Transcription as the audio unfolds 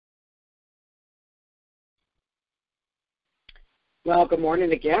Well, good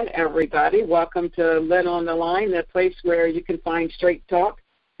morning again, everybody. Welcome to Lynn on the Line, the place where you can find straight talk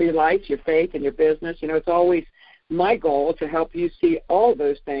for your life, your faith, and your business. You know, it's always my goal to help you see all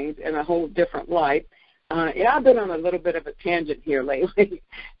those things in a whole different light. I've been on a little bit of a tangent here lately.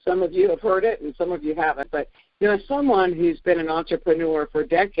 Some of you have heard it and some of you haven't. But, you know, as someone who's been an entrepreneur for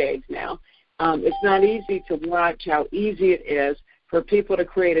decades now, it's not easy to watch how easy it is for people to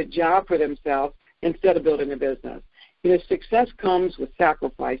create a job for themselves instead of building a business. You know, success comes with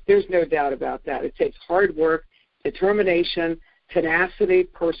sacrifice. There's no doubt about that. It takes hard work, determination, tenacity,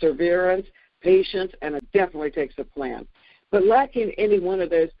 perseverance, patience, and it definitely takes a plan. But lacking any one of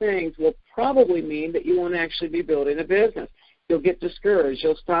those things will probably mean that you won't actually be building a business. You'll get discouraged.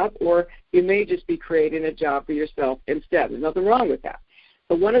 You'll stop, or you may just be creating a job for yourself instead. There's nothing wrong with that.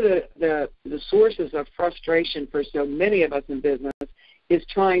 But one of the sources of frustration for so many of us in business is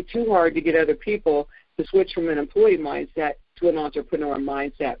trying too hard to get other people to switch from an employee mindset to an entrepreneur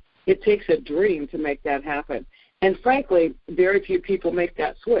mindset. It takes a dream to make that happen. And frankly, very few people make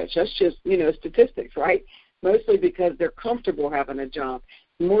that switch. That's just, you know, statistics, right? Mostly because they're comfortable having a job,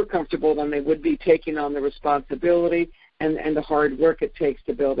 more comfortable than they would be taking on the responsibility and the hard work it takes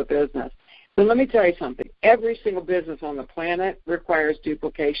to build a business. But let me tell you something. Every single business on the planet requires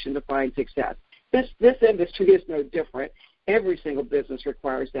duplication to find success. This industry is no different. Every single business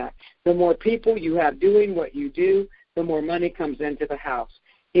requires that. The more people you have doing what you do, the more money comes into the house.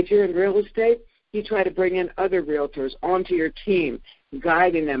 If you're in real estate, you try to bring in other realtors onto your team,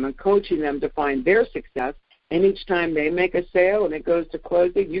 guiding them and coaching them to find their success. And each time they make a sale and it goes to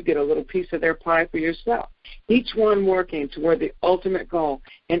closing, you get a little piece of their pie for yourself. Each one working toward the ultimate goal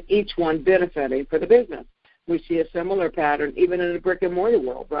and each one benefiting for the business. We see a similar pattern even in the brick-and-mortar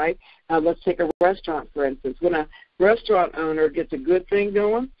world, right? Let's take a restaurant, for instance. When a restaurant owner gets a good thing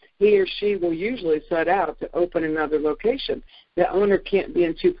going, he or she will usually set out to open another location. The owner can't be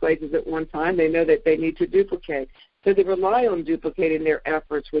in two places at one time. They know that they need to duplicate. So they rely on duplicating their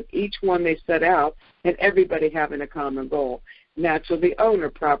efforts with each one they set out and everybody having a common goal. Naturally, the owner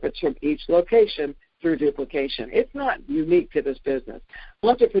profits from each location through duplication. It's not unique to this business.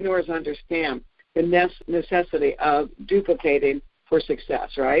 Entrepreneurs understand the necessity of duplicating for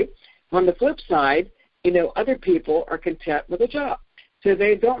success, right? On the flip side, you know, other people are content with a job. So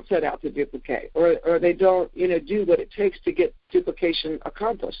they don't set out to duplicate or they don't, you know, do what it takes to get duplication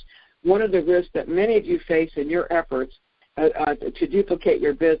accomplished. One of the risks that many of you face in your efforts to duplicate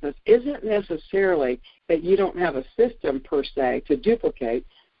your business isn't necessarily that you don't have a system per se to duplicate.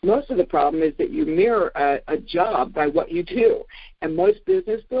 Most of the problem is that you mirror a job by what you do. And most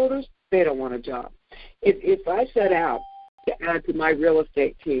business builders, they don't want a job. If I set out to add to my real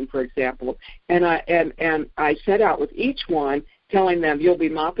estate team, for example, and I set out with each one telling them you'll be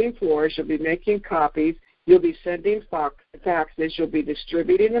mopping floors, you'll be making copies, you'll be sending faxes, you'll be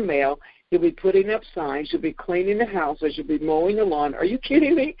distributing the mail, you'll be putting up signs, you'll be cleaning the houses, you'll be mowing the lawn. Are you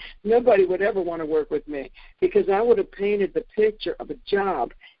kidding me? Nobody would ever want to work with me because I would have painted the picture of a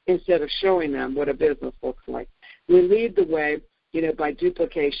job instead of showing them what a business looks like. We lead the way, you know, by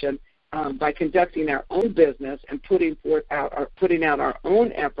duplication, by conducting our own business and putting out our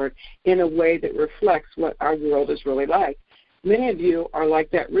own effort in a way that reflects what our world is really like. Many of you are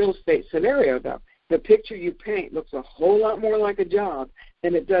like that real estate scenario, though. The picture you paint looks a whole lot more like a job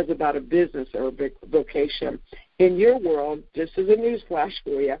than it does about a business or a big vocation. In your world, just as a news flash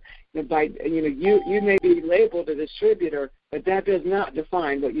for you, you may be labeled a distributor, but that does not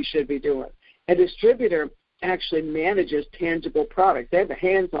define what you should be doing. A distributor actually manages tangible products. They have the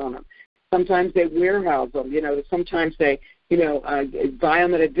hands on them. Sometimes they warehouse them. You know, sometimes they, buy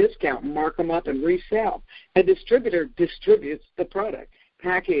them at a discount, mark them up, and resell. A distributor distributes the product,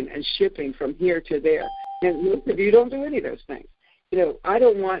 packing and shipping from here to there. And most of you don't do any of those things. You know, I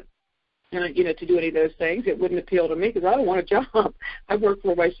don't want, to do any of those things. It wouldn't appeal to me because I don't want a job. I've worked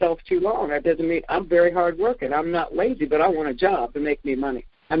for myself too long. That doesn't mean I'm very hard working. I'm not lazy, but I want a job to make me money.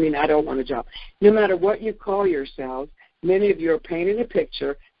 I don't want a job. No matter what you call yourselves, many of you are painting a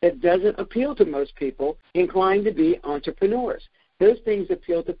picture that doesn't appeal to most people inclined to be entrepreneurs. Those things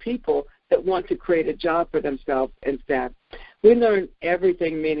appeal to people that want to create a job for themselves instead. We learn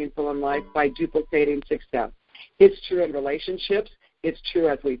everything meaningful in life by duplicating success. It's true in relationships. It's true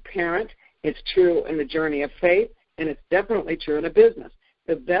as we parent. It's true in the journey of faith. And it's definitely true in a business.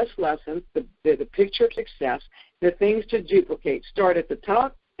 The best lessons, the picture of success, the things to duplicate start at the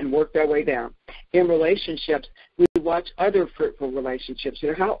top and work their way down. In relationships, we watch other fruitful relationships,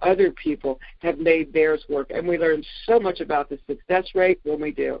 how other people have made theirs work, and we learn so much about the success rate when we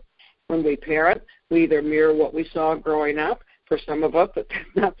do. When we parent, we either mirror what we saw growing up for some of us, but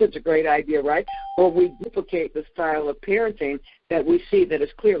that's not such a great idea, right? Or we duplicate the style of parenting that we see that has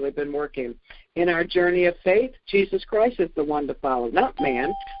clearly been working. In our journey of faith, Jesus Christ is the one to follow, not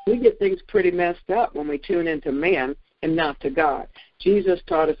man. We get things pretty messed up when we tune into man and not to God. Jesus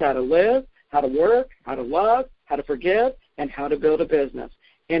taught us how to live, how to work, how to love, how to forgive, and how to build a business.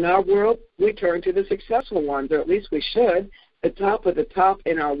 In our world, we turn to the successful ones, or at least we should, the top of the top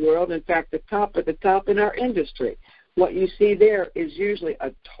in our world, in fact, the top of the top in our industry. What you see there is usually a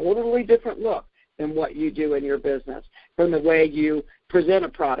totally different look than what you do in your business, from the way you present a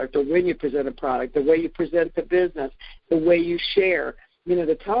product or when you present a product, the way you present the business, the way you share. You know,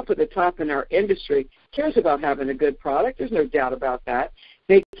 the top of the top in our industry cares about having a good product. There's no doubt about that.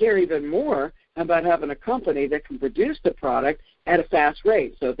 They care even more about having a company that can produce the product at a fast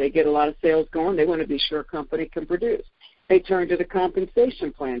rate. So if they get a lot of sales going, they want to be sure a company can produce. They turn to the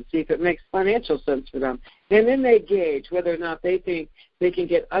compensation plan, see if it makes financial sense for them. And then they gauge whether or not they think they can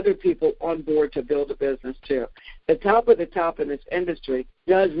get other people on board to build a business too. The top of the top in this industry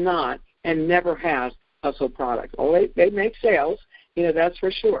does not and never has hustle products. Oh, they make sales, you know, that's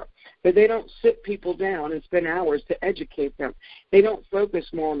for sure. But they don't sit people down and spend hours to educate them. They don't focus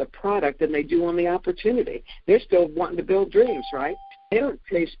more on the product than they do on the opportunity. They're still wanting to build dreams, right? They don't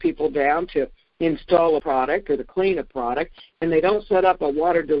chase people down to install a product or to clean a product, and they don't set up a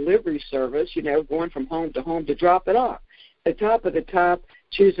water delivery service, you know, going from home to drop it off. The top of the top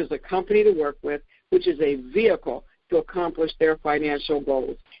chooses a company to work with, which is a vehicle to accomplish their financial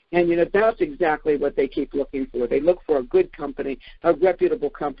goals. And, you know, that's exactly what they keep looking for. They look for a good company, a reputable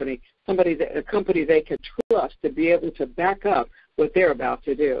company, a company they can trust to be able to back up what they're about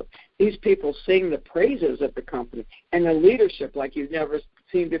to do. These people sing the praises of the company and the leadership like you've never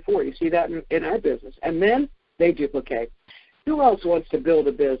seen before. You see that in our business. And then they duplicate. Who else wants to build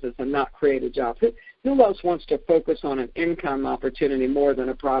a business and not create a job? Who else wants to focus on an income opportunity more than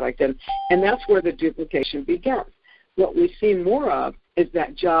a product? And that's where the duplication begins. What we see more of is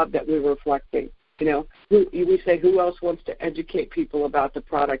that job that we're reflecting. You know, we say, who else wants to educate people about the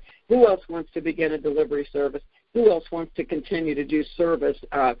product? Who else wants to begin a delivery service? Who else wants to continue to do service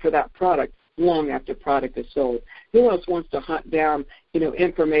for that product long after product is sold? Who else wants to hunt down, you know,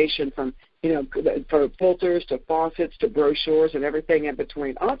 information from, you know, from filters to faucets to brochures and everything in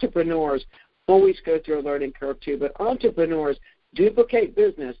between? Entrepreneurs always go through a learning curve too, but entrepreneurs duplicate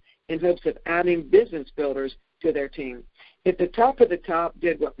business in hopes of adding business builders to their team. If the top of the top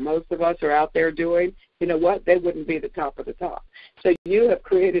did what most of us are out there doing, you know what? They wouldn't be the top of the top. So you have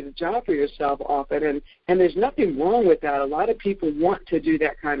created a job for yourself often, and there's nothing wrong with that. A lot of people want to do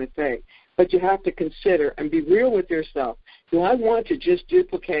that kind of thing. But you have to consider and be real with yourself. Do I want to just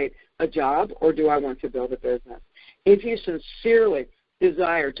duplicate a job, or do I want to build a business? If you sincerely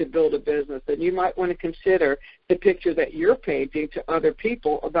desire to build a business, then you might want to consider the picture that you're painting to other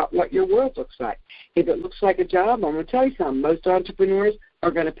people about what your world looks like. If it looks like a job, I'm going to tell you something. Most entrepreneurs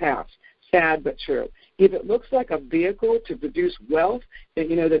are going to pass. Sad but true. If it looks like a vehicle to produce wealth, that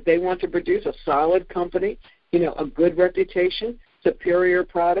you know that they want to produce a solid company, you know, a good reputation, superior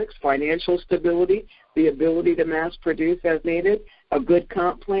products, financial stability, the ability to mass produce as needed, a good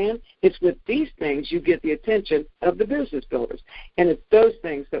comp plan. It's with these things you get the attention of the business builders. And it's those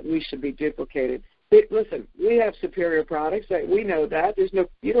things that we should be duplicated. Listen, we have superior products. We know that.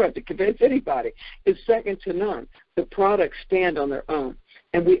 You don't have to convince anybody. It's second to none. The products stand on their own.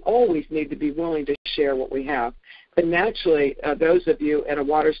 And we always need to be willing to share what we have. But naturally, those of you at a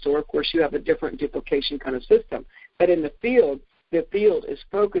water store, of course, you have a different duplication kind of system. But in the field is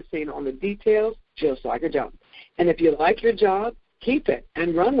focusing on the details just like a job. And if you like your job, keep it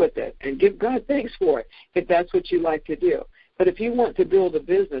and run with it and give God thanks for it if that's what you like to do. But if you want to build a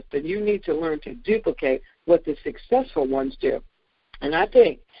business, then you need to learn to duplicate what the successful ones do. And I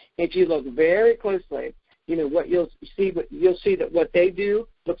think if you look very closely, you know, what you'll see that what they do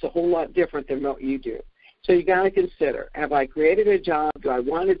looks a whole lot different than what you do. So you got to consider, have I created a job? Do I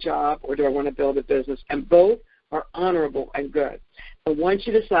want a job, or do I want to build a business? And both are honorable and good. But once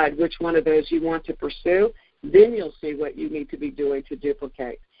you decide which one of those you want to pursue, then you'll see what you need to be doing to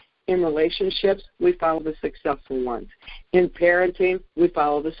duplicate. In relationships, we follow the successful ones. In parenting, we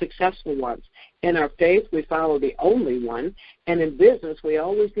follow the successful ones. In our faith, we follow the only one. And in business, we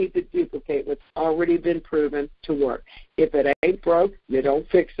always need to duplicate what's already been proven to work. If it ain't broke, you don't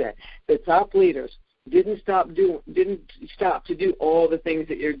fix it. The top leaders didn't stop to do all the things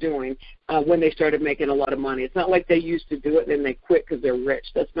that you're doing when they started making a lot of money. It's not like they used to do it and then they quit because they're rich.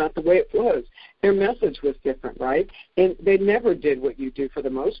 That's not the way it flows. Their message was different, right? And they never did what you do for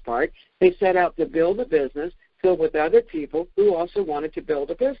the most part. They set out to build a business filled with other people who also wanted to build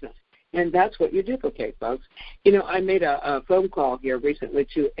a business. And that's what you duplicate, folks. I made a phone call here recently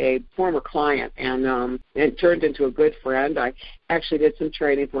to a former client, and it turned into a good friend. I actually did some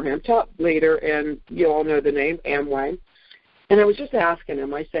training for him, top leader, and you all know the name, Amway. And I was just asking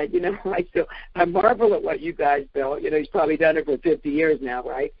him, I said, I marvel at what you guys built. He's probably done it for 50 years now,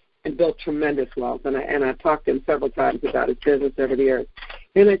 right? And built tremendous wealth. And I've talked to him several times about his business over the years.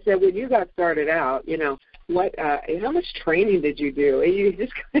 And I said, when you got started out, how much training did you do? And you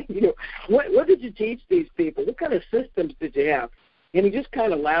just, what did you teach these people? What kind of systems did you have? And he just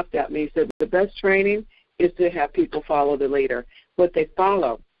kind of laughed at me. He said, the best training is to have people follow the leader. What they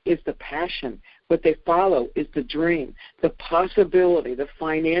follow is the passion. What they follow is the dream, the possibility, the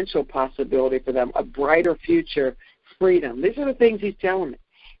financial possibility for them, a brighter future, freedom. These are the things he's telling me.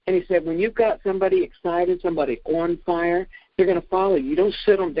 And he said, when you've got somebody excited, somebody on fire, they're going to follow you. You don't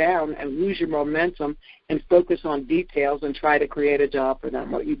sit them down and lose your momentum and focus on details and try to create a job for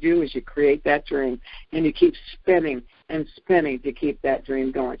them. What you do is you create that dream, and you keep spinning and spinning to keep that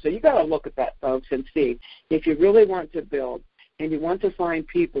dream going. So you got to look at that, folks, and see if you really want to build and you want to find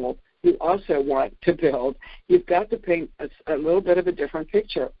people who also want to build, you've got to paint a little bit of a different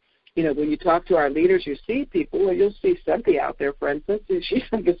picture. When you talk to our leaders, you see people, or you'll see Cynthia out there, for instance, she's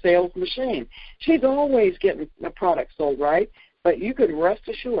like a sales machine. She's always getting a product sold, right? But you can rest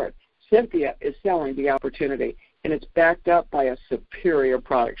assured, Cynthia is selling the opportunity, and it's backed up by a superior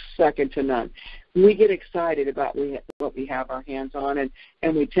product, second to none. We get excited about what we have our hands on,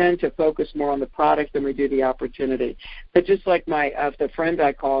 and we tend to focus more on the product than we do the opportunity. But just like the friend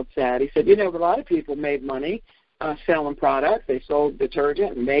I called said, he said, a lot of people made money selling products. They sold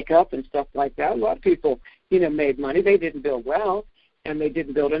detergent and makeup and stuff like that. A lot of people, made money. They didn't build wealth, and they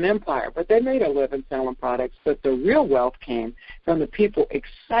didn't build an empire, but they made a living selling products. But the real wealth came from the people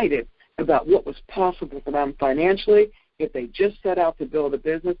excited about what was possible for them financially if they just set out to build a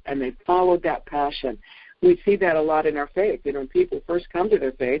business and they followed that passion. We see that a lot in our faith. When people first come to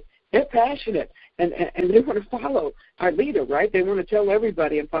their faith, they're passionate, and they want to follow our leader, right? They want to tell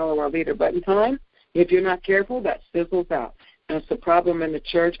everybody and follow our leader. But in time, if you're not careful, that sizzles out. And it's a problem in the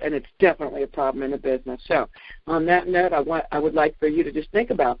church, and it's definitely a problem in the business. So on that note, I would like for you to just think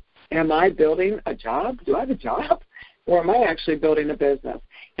about, am I building a job? Do I have a job? Or am I actually building a business?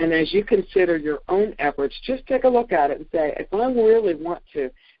 And as you consider your own efforts, just take a look at it and say, if I really want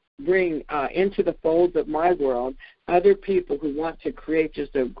to bring into the folds of my world other people who want to create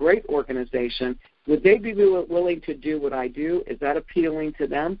just a great organization, would they be willing to do what I do? Is that appealing to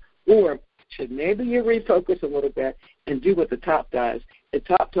them? Or should maybe you refocus a little bit and do what the top does? The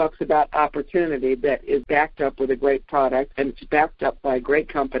top talks about opportunity that is backed up with a great product, and it's backed up by a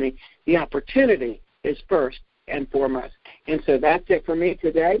great company. The opportunity is first and foremost. And so that's it for me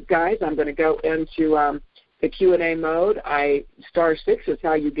today. Guys, I'm going to go into the Q&A mode. *6 is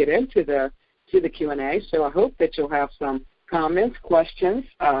how you get into the Q&A. So I hope that you'll have some comments, questions.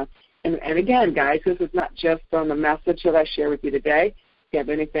 And again, guys, this is not just on the message that I share with you today. If you have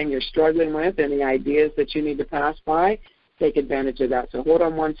anything you're struggling with, any ideas that you need to pass by, take advantage of that. So hold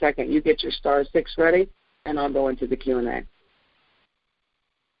on one second. You get your *6 ready, and I'll go into the Q&A.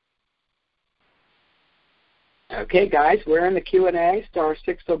 Okay, guys, we're in the Q&A.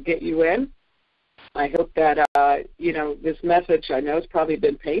 *6 will get you in. I hope that, this message, I know it's probably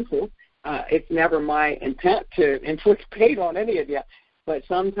been painful. It's never my intent to inflict pain on any of you. But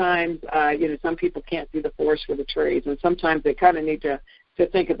sometimes, some people can't see the forest for the trees, and sometimes they kind of need to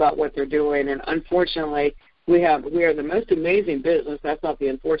think about what they're doing. And unfortunately, we are the most amazing business. That's not the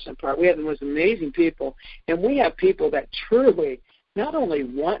unfortunate part. We have the most amazing people, and we have people that truly not only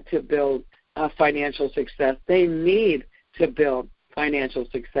want to build financial success, they need to build financial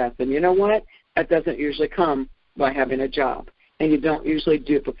success. And you know what? That doesn't usually come by having a job, and you don't usually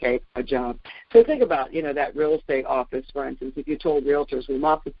duplicate a job. So think about, that real estate office, for instance. If you told realtors, we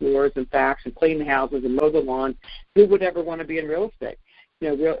mop the floors and fax and clean the houses and mow the lawn, who would ever want to be in real estate?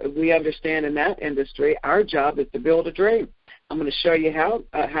 We understand in that industry, our job is to build a dream. I'm going to show you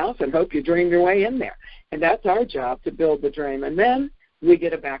a house and hope you dream your way in there. And that's our job, to build the dream. And then we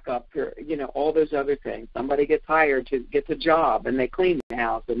get a backup for, all those other things. Somebody gets hired to get the job, and they clean the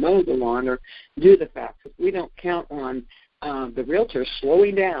house or mow the lawn or do the faxes. We don't count on the realtor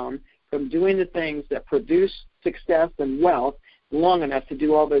slowing down from doing the things that produce success and wealth long enough to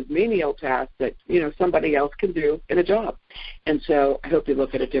do all those menial tasks that, somebody else can do in a job. And so I hope you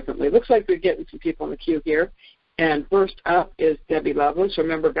look at it differently. It looks like we're getting some people in the queue here. And first up is Debbie Lovelace.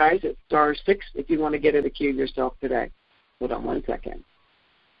 Remember, guys, it's *6 if you want to get in the queue yourself today. Hold on one second.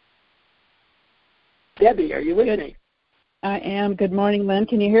 Debbie, are you with me? I am. Good morning, Lynn.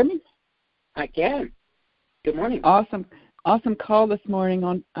 Can you hear me? I can. Good morning. Awesome. awesome call this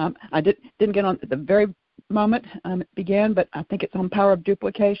morning. I didn't get on at the very moment it began, but I think it's on power of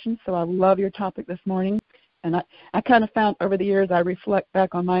duplication. So I love your topic this morning. And I kind of found over the years, I reflect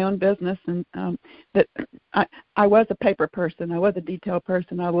back on my own business, and that I was a paper person. I was a detail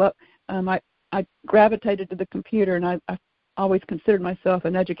person. I gravitated to the computer, and I always considered myself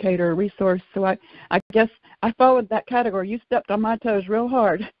an educator, a resource. So I guess I followed that category. You stepped on my toes real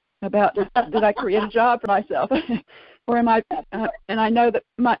hard about did I create a job for myself, or am I? And I know that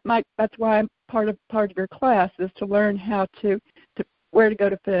that's why I'm part of your class is to learn how to where to go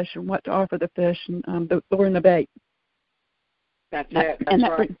to fish and what to offer the fish and the lure and the bait. That's it. That's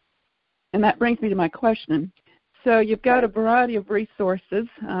right. And that brings me to my question. So you've got a variety of resources.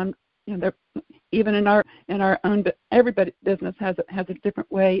 Even in our own, everybody business has a different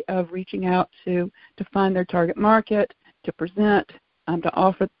way of reaching out to find their target market, to present, to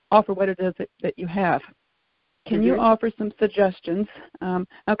offer what it is that you have. Can you offer some suggestions?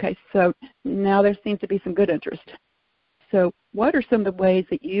 Okay, so now there seems to be some good interest. So what are some of the ways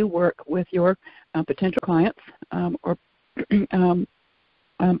that you work with your potential clients or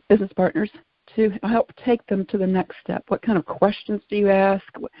business partners to help take them to the next step? What kind of questions do you ask?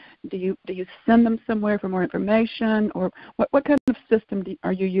 Do you send them somewhere for more information, or what kind of system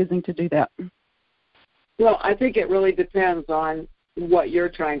are you using to do that? Well, I think it really depends on what you're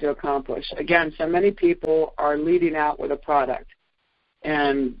trying to accomplish. Again, so many people are leading out with a product,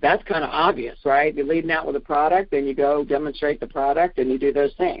 and that's kind of obvious, right? You're leading out with a product, then you go demonstrate the product, and you do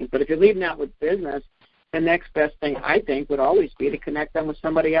those things. But if you're leading out with business, the next best thing, I think, would always be to connect them with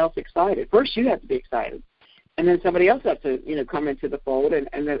somebody else excited. First, you have to be excited, and then somebody else has to, come into the fold, and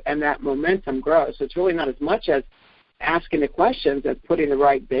that momentum grows. So it's really not as much as asking the questions as putting the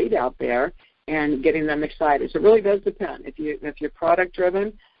right bait out there and getting them excited. So it really does depend. If you're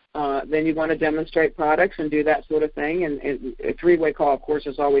product-driven, then you want to demonstrate products and do that sort of thing. And a three-way call, of course,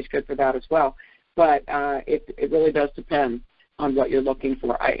 is always good for that as well. But it really does depend on what you're looking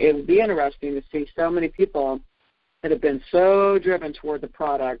for. It would be interesting to see so many people that have been so driven toward the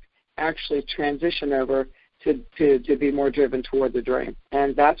product actually transition over to be more driven toward the dream.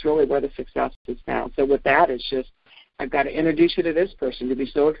 And that's really where the success is found. So with that, it's just, I've got to introduce you to this person. You'll be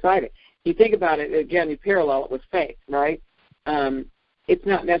so excited. You think about it, again, you parallel it with faith, right? It's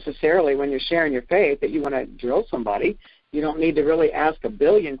not necessarily when you're sharing your faith that you want to drill somebody. You don't need to really ask a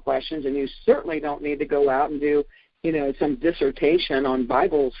billion questions, and you certainly don't need to go out and do, some dissertation on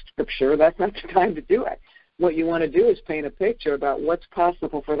Bible scripture. That's not the time to do it. What you want to do is paint a picture about what's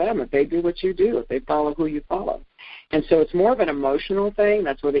possible for them if they do what you do, if they follow who you follow. And so it's more of an emotional thing.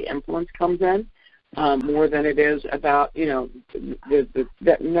 That's where the influence comes in. More than it is about,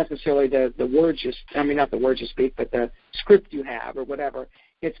 necessarily the words not the words you speak, but the script you have or whatever.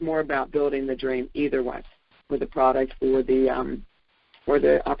 It's more about building the dream either way, with the product or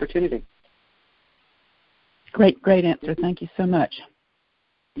the opportunity. Great answer. Thank you so much.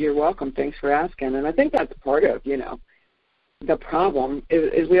 You're welcome. Thanks for asking. And I think that's part of, the problem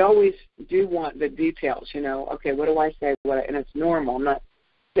is we always do want the details, okay, what do I say? And it's normal. I'm not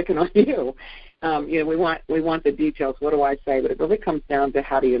picking on you. We want the details. What do I say? But it really comes down to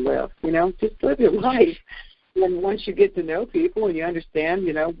how do you live? Just live your life. And once you get to know people and you understand,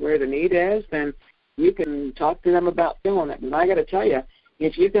 where the need is, then you can talk to them about filling it. And I got to tell you,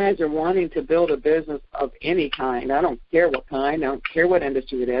 if you guys are wanting to build a business of any kind, I don't care what kind, I don't care what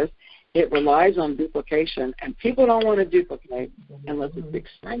industry it is, it relies on duplication. And people don't want to duplicate unless it's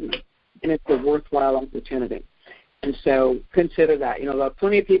exciting and it's a worthwhile opportunity. And so consider that. There are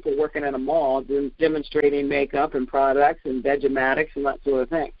plenty of people working at a mall demonstrating makeup and products and Vegematics and that sort of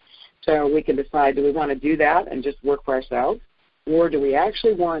thing. So we can decide, do we want to do that and just work for ourselves, or do we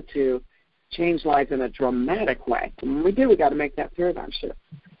actually want to change lives in a dramatic way? And when we do, we got to make that paradigm shift.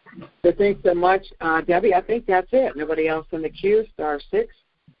 So thanks so much, Debbie. I think that's it. Nobody else in the queue, *6.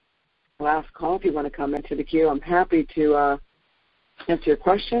 Last call if you want to come into the queue. I'm happy to answer your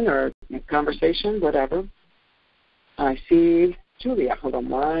question or conversation, whatever. I see Julia. Hold on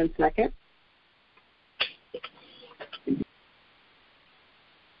 1 second.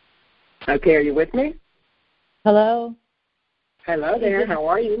 Okay, are you with me? Hello. Hello there. How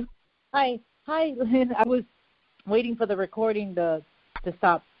are you? Hi, Lynn. I was waiting for the recording to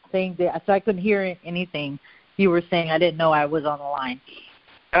stop saying that, so I couldn't hear anything you were saying. I didn't know I was on the line.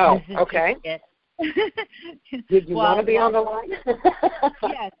 Oh, okay. Did you want to be on the line?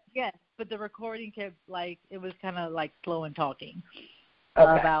 Yes, but the recording kept, it was kind of slow and talking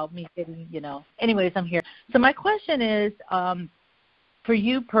about me getting, Anyways, I'm here. So my question is, for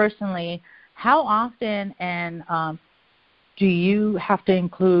you personally, how often do you have to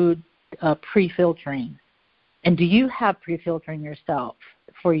include pre-filtering And do you have pre-filtering yourself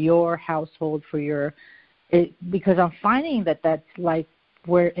for your household, because I'm finding that that's like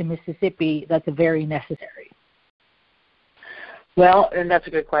where in Mississippi that's very necessary. Well, and that's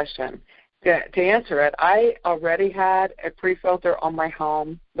a good question. To answer it, I already had a pre-filter on my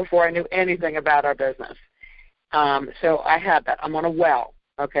home before I knew anything about our business. So I had that. I'm on a well,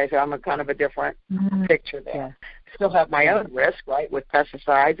 okay, so I'm a kind of a different picture there. Yeah. Still have my own risk, right, with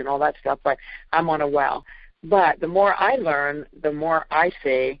pesticides and all that stuff, but I'm on a well. But the more I learn, the more I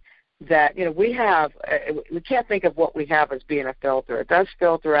see that, we can't think of what we have as being a filter. It does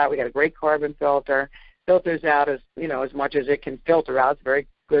filter out. We got a great carbon filter. Filters out as much as it can filter out. It's a very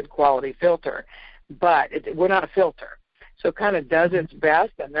good quality filter. But we're not a filter. So it kind of does its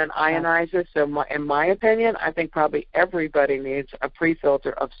best and then ionizes. So in my opinion, I think probably everybody needs a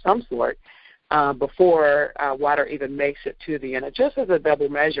pre-filter of some sort before water even makes it to the unit, just as a double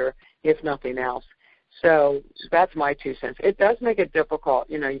measure, if nothing else. So that's my 2 cents. It does make it difficult.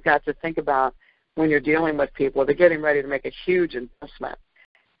 You've got to think about when you're dealing with people, they're getting ready to make a huge investment.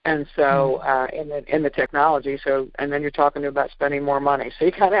 And so in the technology, and then you're talking about spending more money. So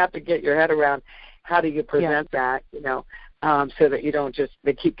you kind of have to get your head around how do you present that, so that you don't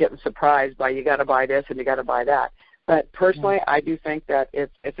they keep getting surprised by you got to buy this and you got to buy that. But personally, I do think that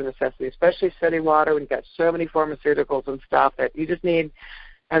it's a necessity, especially city water when you've got so many pharmaceuticals and stuff that you just need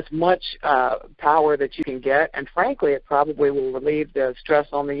as much power that you can get. And frankly, it probably will relieve the stress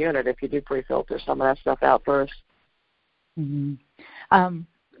on the unit if you do pre-filter some of that stuff out first.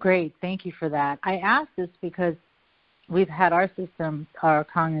 Great. Thank you for that. I asked this because we've had our system, our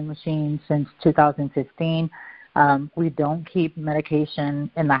Kangen machine, since 2015. We don't keep medication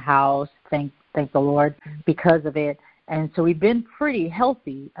in the house, thank the Lord, because of it. And so we've been pretty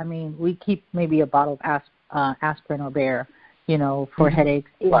healthy. I mean, we keep maybe a bottle of aspirin or Bear, for headaches,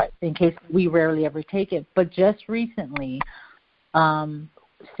 in case we rarely ever take it. But just recently,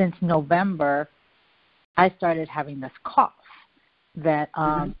 since November, I started having this cough that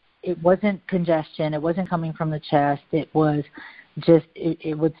it wasn't congestion. It wasn't coming from the chest. It was just,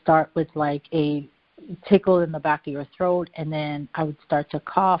 it would start with like a tickle in the back of your throat, and then I would start to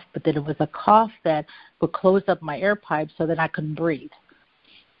cough, but then it was a cough that would close up my air pipes so that I couldn't breathe.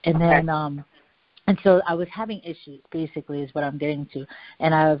 And then, and so I was having issues, basically, is what I'm getting to.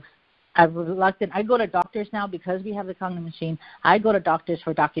 And I've reluctant. I go to doctors now because we have the Kangen machine. I go to doctors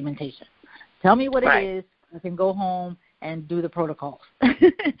for documentation. Tell me what it is. I can go home and do the protocols. I'm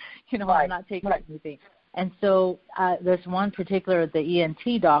not taking anything. And so there's one particular, the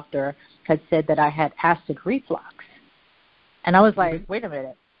ENT doctor had said that I had acid reflux. And I was like, wait a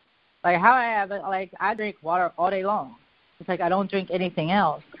minute. Like, how I have it? Like, I drink water all day long. It's like I don't drink anything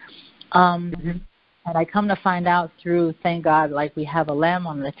else. And I come to find out through, thank God, like we have a lamb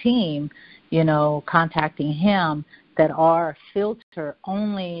on the team, contacting him, that our filter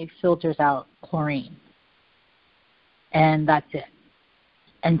only filters out chlorine. And that's it.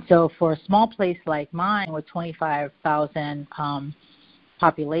 And so for a small place like mine with 25,000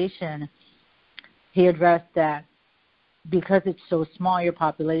 population, he addressed that because it's so small, your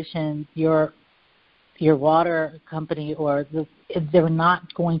population, your water company they're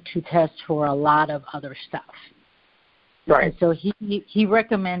not going to test for a lot of other stuff. Right. And so he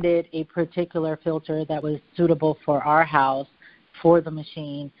recommended a particular filter that was suitable for our house, for the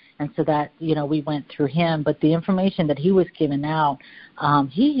machine, and so that, we went through him. But the information that he was giving out,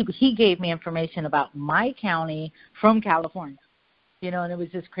 he gave me information about my county from California, and it was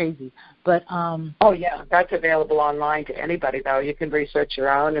just crazy. But that's available online to anybody, though. You can research your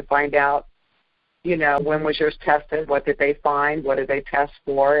own and find out, when was yours tested, what did they find, what did they test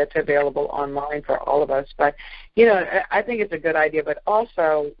for. It's available online for all of us. But, I think it's a good idea. But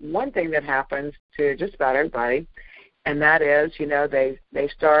also one thing that happens to just about everybody, and that is, they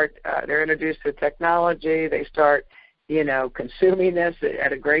start, they're introduced to technology, they start, consuming this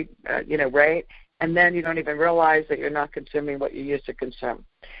at a great, rate, and then you don't even realize that you're not consuming what you used to consume.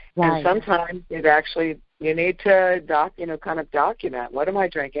 Right. And sometimes you need to kind of document, what am I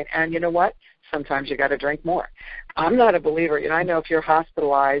drinking? And you know what? Sometimes you got to drink more. I'm not a believer. I know if you're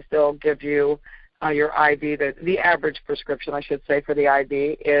hospitalized, they'll give you your IV. The average prescription, I should say, for the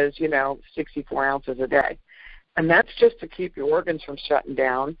IV is, 64 ounces a day. And that's just to keep your organs from shutting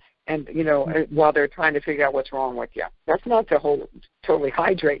down and, while they're trying to figure out what's wrong with you. That's not to totally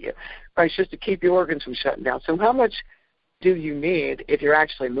hydrate you, but it's just to keep your organs from shutting down. So how much do you need if you're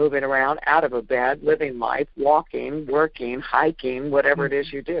actually moving around, out of a bed, living life, walking, working, hiking, whatever it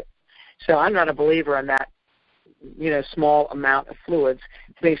is you do? So I'm not a believer in that, small amount of fluids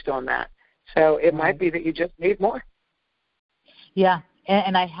based on that. So it might be that you just need more. Yeah,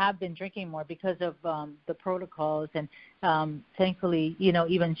 and I have been drinking more because of the protocols. And thankfully,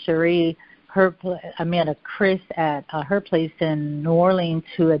 even Cherie, I met a Chris at her place in New Orleans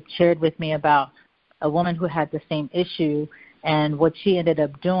who had shared with me about a woman who had the same issue, and what she ended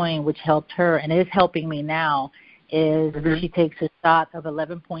up doing, which helped her and is helping me now, is she takes a shot of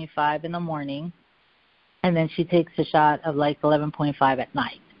 11.5 in the morning, and then she takes a shot of like 11.5 at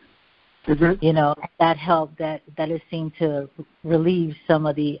night. That helped. That has seemed to relieve some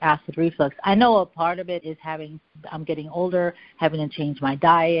of the acid reflux. I know a part of it is I'm getting older, having to change my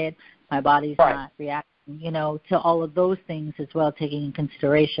diet. My body's not reacting, to all of those things as well, taking in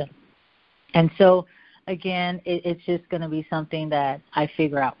consideration. And so, again, it's just going to be something that I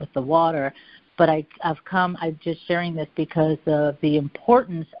figure out with the water. But I'm just sharing this because of the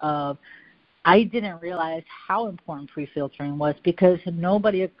importance of, I didn't realize how important pre-filtering was, because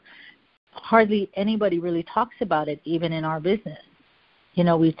hardly anybody really talks about it, even in our business.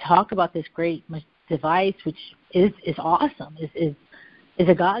 We talk about this great device, which is awesome, is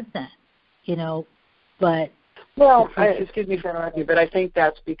a godsend, but... Well, excuse me for interrupting you, but I think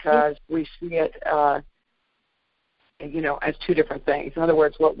that's because we see it, as two different things. In other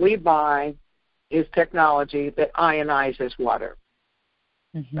words, what we buy is technology that ionizes water.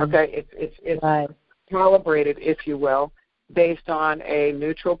 Okay? It's calibrated, if you will, based on a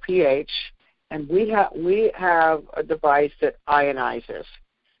neutral pH, and we have a device that ionizes.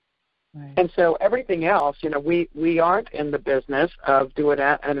 And so everything else, we aren't in the business of doing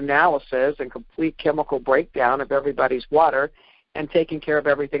an analysis and complete chemical breakdown of everybody's water and taking care of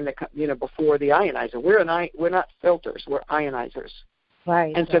everything that before the ionizer. We're not filters, we're ionizers.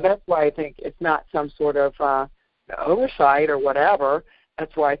 And so that's why I think it's not some sort of oversight or whatever.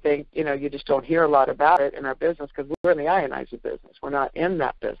 That's why I think, you just don't hear a lot about it in our business, because we're in the ionizer business. We're not in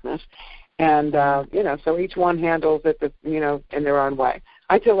that business. And, so each one handles it, in their own way.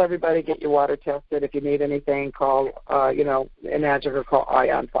 I tell everybody, get your water tested. If you need anything, call, Enagic or call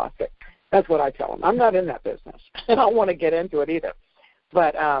Ion Faucet. That's what I tell them. I'm not in that business. I don't want to get into it either.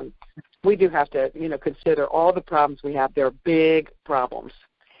 But we do have to, consider all the problems we have. They're big problems.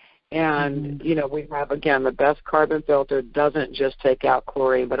 And, we have, again, the best carbon filter doesn't just take out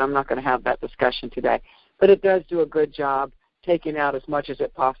chlorine, but I'm not going to have that discussion today. But it does do a good job taking out as much as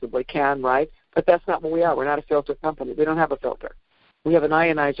it possibly can, right? But that's not what we are. We're not a filter company. We don't have a filter. We have an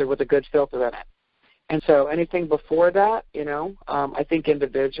ionizer with a good filter in it. And so anything before that, I think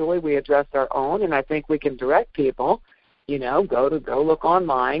individually we address our own, and I think we can direct people, go look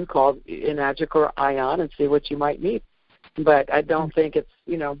online, call Enagic or Ion, and see what you might need. But I don't think it's,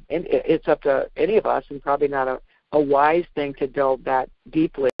 it's up to any of us, and probably not a wise thing to delve that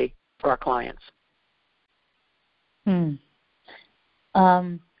deeply for our clients.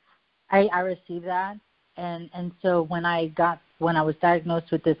 I received that, and so when I was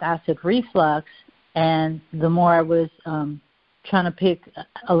diagnosed with this acid reflux, and the more I was trying to pick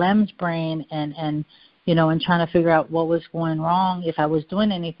a lamb's brain and trying to figure out what was going wrong, if I was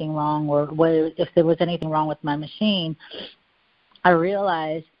doing anything wrong, or if there was anything wrong with my machine, I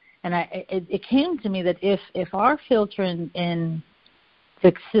realized, and it came to me that if our filter in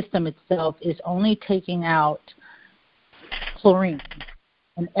the system itself is only taking out chlorine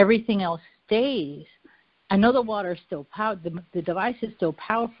and everything else stays, I know the water is still the device is still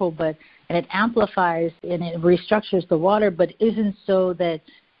powerful, and it amplifies and it restructures the water, but isn't so that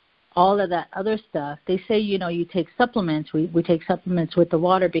all of that other stuff. They say, you take supplements. We take supplements with the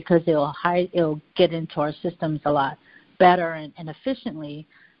water because it'll get into our systems a lot better and efficiently.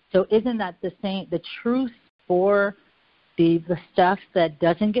 So isn't that the truth for the stuff that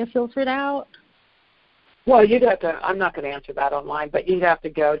doesn't get filtered out? Well, you'd have to, I'm not going to answer that online, but you'd have to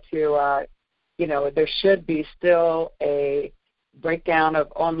go to, there should be still a breakdown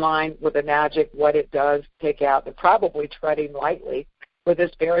of online with Enagic, what it does take out. They're probably treading lightly for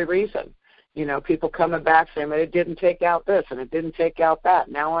this very reason. People coming back saying, but it didn't take out this and it didn't take out that.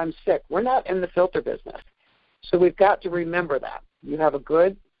 Now I'm sick. We're not in the filter business. So we've got to remember that. You have a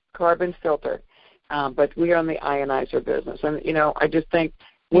good carbon filter, but we are in the ionizer business. And, I just think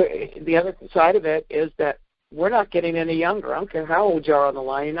the other side of it is that we're not getting any younger. I don't care how old you are on the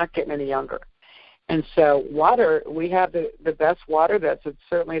line, you're not getting any younger. And so water, we have the best water. That's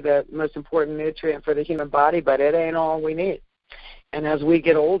certainly the most important nutrient for the human body, but it ain't all we need. And as we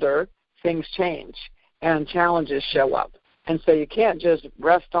get older, things change and challenges show up. And so you can't just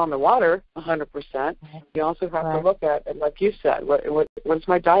rest on the water 100%. You also have to look at, and like you said, what does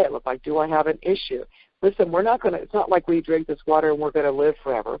my diet look like? Do I have an issue? Listen, it's not like we drink this water and we're going to live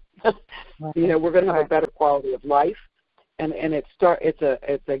forever. We're going to have a better quality of life. And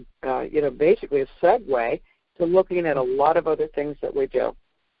basically a segue we're looking at a lot of other things that we do.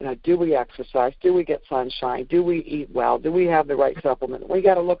 Do we exercise? Do we get sunshine? Do we eat well? Do we have the right supplement? We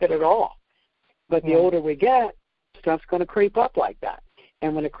got to look at it all. But the older we get, stuff's going to creep up like that.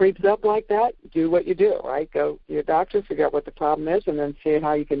 And when it creeps up like that, do what you do, right? Go to your doctor, figure out what the problem is, and then see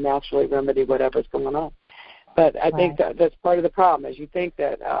how you can naturally remedy whatever's going on. But I think that's part of the problem, is you think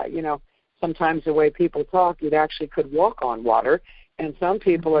that, sometimes the way people talk, you actually could walk on water. And some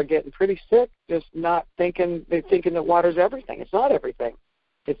people are getting pretty sick just not thinking, they're thinking that water's everything. It's not everything.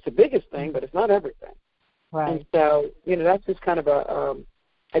 It's the biggest thing, but it's not everything. Right. And so, that's just kind of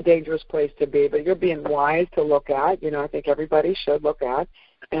a dangerous place to be. But you're being wise to look at. I think everybody should look at.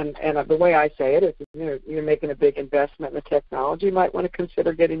 And the way I say it is, you're making a big investment in the technology. You might want to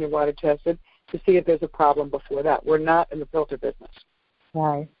consider getting your water tested to see if there's a problem before that. We're not in the filter business.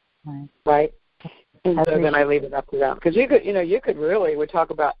 Right. Right? And so then I leave it up to them. Because you could really, we talk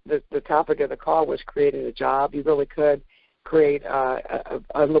about the topic of the call was creating a job. You really could create a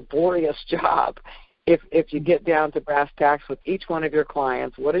laborious job if you get down to brass tacks with each one of your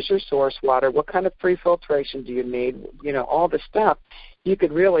clients. What is your source water? What kind of pre-filtration do you need? All the stuff. You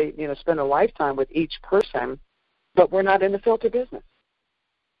could really, spend a lifetime with each person, but we're not in the filter business.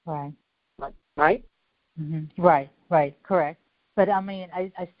 Right. Right? Mm-hmm. Right, correct. But,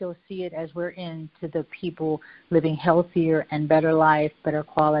 I still see it as we're into the people living healthier and better life, better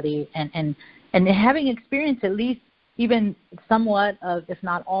quality, and having experienced at least even somewhat of, if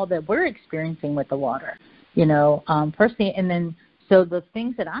not all, that we're experiencing with the water, personally. And then so the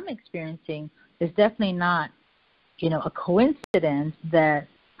things that I'm experiencing is definitely not, a coincidence that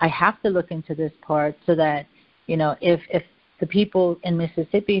I have to look into this part so that, if the people in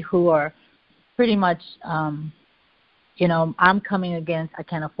Mississippi who are pretty much, I'm coming against, I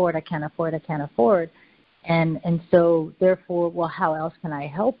can't afford. And so therefore, well, how else can I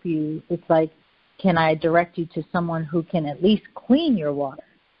help you? It's like, can I direct you to someone who can at least clean your water?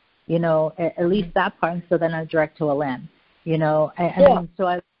 At least that part. And so then I direct to a lens, and so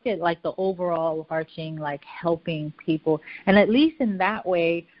I look at like the overall arching, like helping people. And at least in that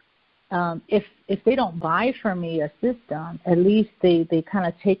way, if they don't buy from me a system, at least they kind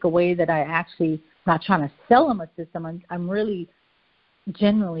of take away that I actually not trying to sell them a system. I'm really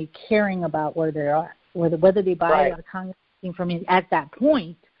genuinely caring about where they are, whether they buy a congregation from me at that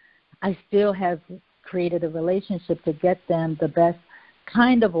point. I still have created a relationship to get them the best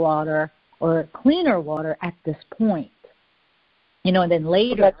kind of water or cleaner water at this point. And then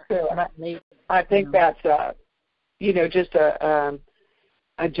later. Well, that's true. I think that's, just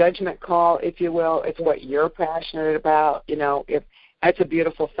a judgment call, if you will. It's what you're passionate about. If that's a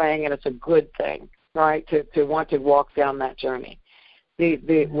beautiful thing and it's a good thing, right, to want to walk down that journey.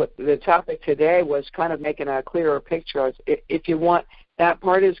 The topic today was kind of making a clearer picture. If you want, that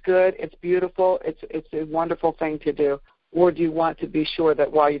part is good, it's beautiful, it's a wonderful thing to do, or do you want to be sure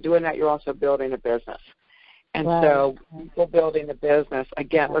that while you're doing that, you're also building a business? And so people building a business,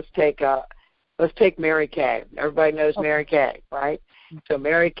 again, let's take Mary Kay. Everybody knows Mary Kay, right? So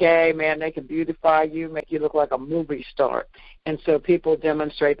Mary Kay, man, they can beautify you, make you look like a movie star. And so people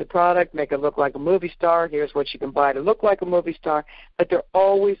demonstrate the product, make it look like a movie star. Here's what you can buy to look like a movie star. But they're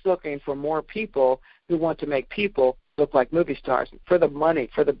always looking for more people who want to make people look like movie stars for the money,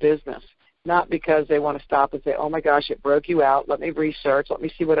 for the business, not because they want to stop and say, oh, my gosh, it broke you out. Let me research. Let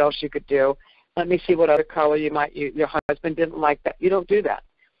me see what else you could do. Let me see what other color your husband didn't like that. You don't do that.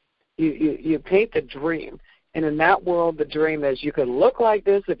 You paint the dream. And in that world, the dream is you could look like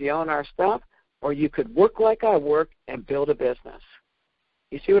this if you own our stuff, or you could work like I work and build a business.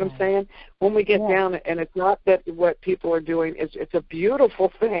 You see what I'm saying? When we get down, and it's not that what people are doing, it's a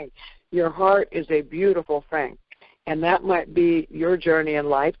beautiful thing. Your heart is a beautiful thing. And that might be your journey in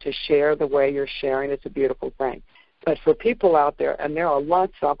life to share the way you're sharing. It's a beautiful thing. But for people out there, and there are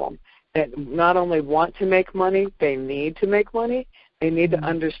lots of them, that not only want to make money, they need to make money. They need to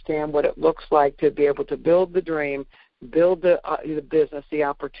understand what it looks like to be able to build the dream, build the business, the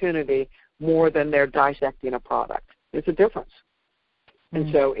opportunity, more than they're dissecting a product. It's a difference.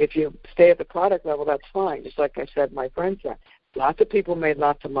 And so if you stay at the product level, that's fine. Just like I said, my friend said, lots of people made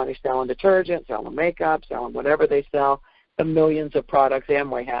lots of money selling detergent, selling makeup, selling whatever they sell, the millions of products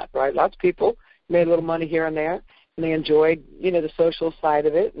Amway had, right? Lots of people made a little money here and there, and they enjoyed, the social side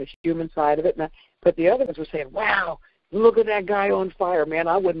of it and the human side of it. But the other ones were saying, wow, look at that guy on fire, man.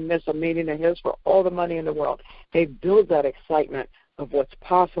 I wouldn't miss a meeting of his for all the money in the world. They build that excitement of what's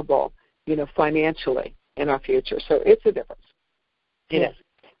possible, financially in our future. So it's a difference. It is.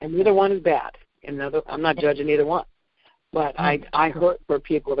 And neither one is bad. I'm not judging either one. But I hurt for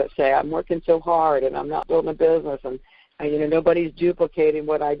people that say, I'm working so hard and I'm not building a business and Nobody's duplicating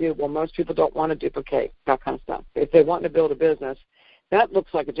what I do. Well, most people don't want to duplicate that kind of stuff. If they want to build a business, that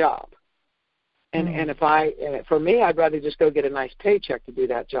looks like a job. And for me, I'd rather just go get a nice paycheck to do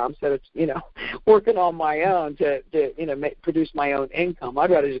that job instead of, working on my own to produce my own income.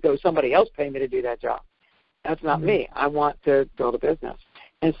 I'd rather just go somebody else pay me to do that job. That's not me. I want to build a business.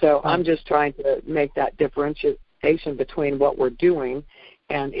 And so I'm just trying to make that differentiation between what we're doing,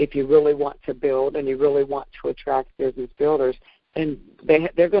 and if you really want to build and you really want to attract business builders, then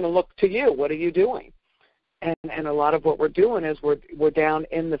they're going to look to you. What are you doing? And a lot of what we're doing is we're down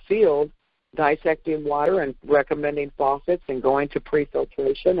in the field dissecting water and recommending faucets and going to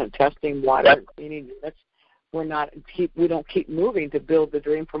pre-filtration and testing water and cleaning units. We don't keep moving to build the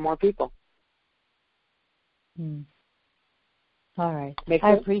dream for more people. All right.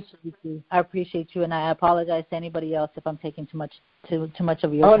 I appreciate you, and I apologize to anybody else if I'm taking too much of your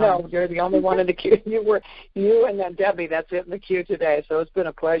time. Oh no, you're the only one in the queue. You and then Debbie. That's it in the queue today. So it's been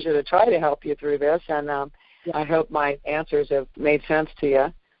a pleasure to try to help you through this, and I hope my answers have made sense to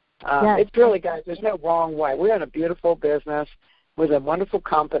you. It's really, guys, there's no wrong way. We're in a beautiful business with a wonderful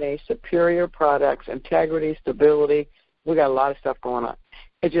company, superior products, integrity, stability. We got a lot of stuff going on.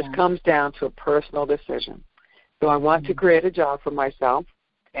 It just comes down to a personal decision. Do I want to create a job for myself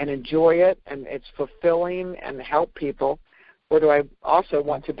and enjoy it and it's fulfilling and help people, or do I also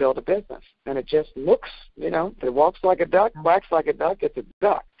want to build a business? And it just looks, it walks like a duck, quacks like a duck, it's a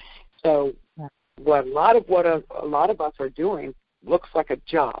duck. So a lot of us are doing looks like a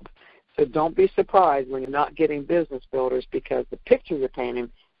job. So don't be surprised when you're not getting business builders, because the picture you're painting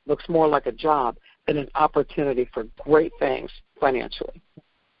looks more like a job than an opportunity for great things financially.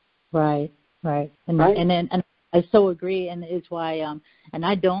 Right. And I so agree, and it's why, and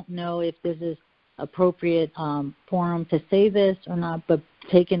I don't know if this is appropriate forum to say this or not, but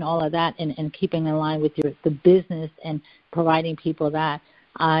taking all of that and keeping in line with the business and providing people that,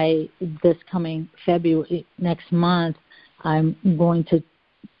 this coming February, next month, I'm going to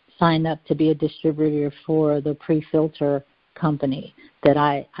sign up to be a distributor for the pre-filter company that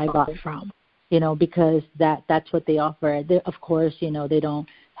I got from, because that's what they offer. Of course, they don't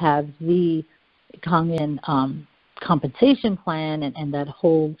have the Kangen compensation plan and that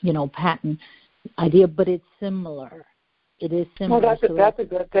whole, patent idea, but it's similar. It is similar. Well, that's a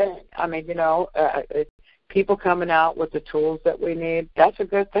good thing. I mean, people coming out with the tools that we need, that's a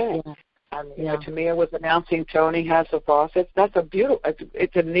good thing. Yeah. I mean, Tamia was announcing Tony has the faucets. That's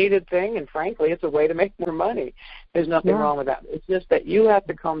it's a needed thing, and frankly, it's a way to make more money. There's nothing wrong with that. It's just that you have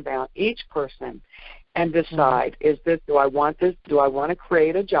to come down, each person, and decide, do I want this? Do I want to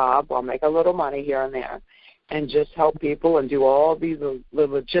create a job? I'll make a little money here and there and just help people and do all these the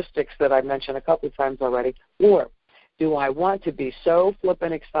logistics that I mentioned a couple of times already, or do I want to be so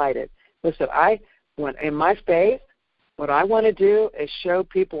flippin' excited? Listen, in my faith, what I want to do is show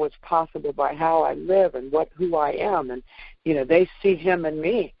people what's possible by how I live and who I am. And, they see him and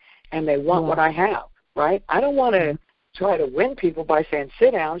me, and they want what I have, right? I don't want to try to win people by saying,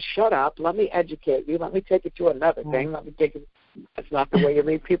 sit down, shut up, let me educate you, let me take you to another thing, that's not the way you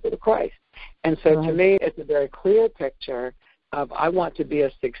lead people to Christ. And so to me, it's a very clear picture of I want to be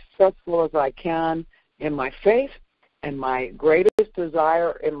as successful as I can in my faith, and my greatest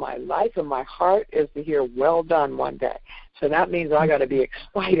desire in my life and my heart is to hear well done one day. So that means I got to be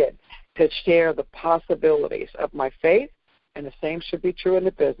excited to share the possibilities of my faith, and the same should be true in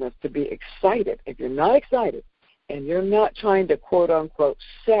the business, to be excited. If you're not excited and you're not trying to, quote, unquote,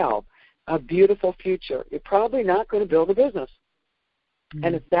 sell a beautiful future, you're probably not going to build a business.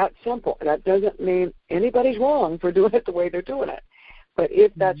 And it's that simple. That doesn't mean anybody's wrong for doing it the way they're doing it. But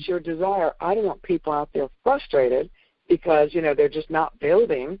if that's your desire, I don't want people out there frustrated because, they're just not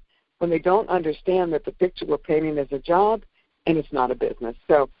building when they don't understand that the picture we're painting is a job and it's not a business.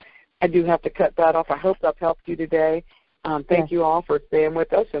 So I do have to cut that off. I hope I've helped you today. Thank you all for staying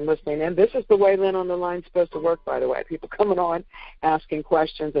with us and listening in. This is the way Lynn on the Line is supposed to work, by the way. People coming on, asking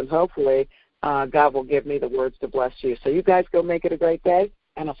questions, and hopefully God will give me the words to bless you. So you guys go make it a great day,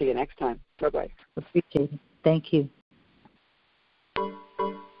 and I'll see you next time. Bye-bye. Appreciate it. Thank you.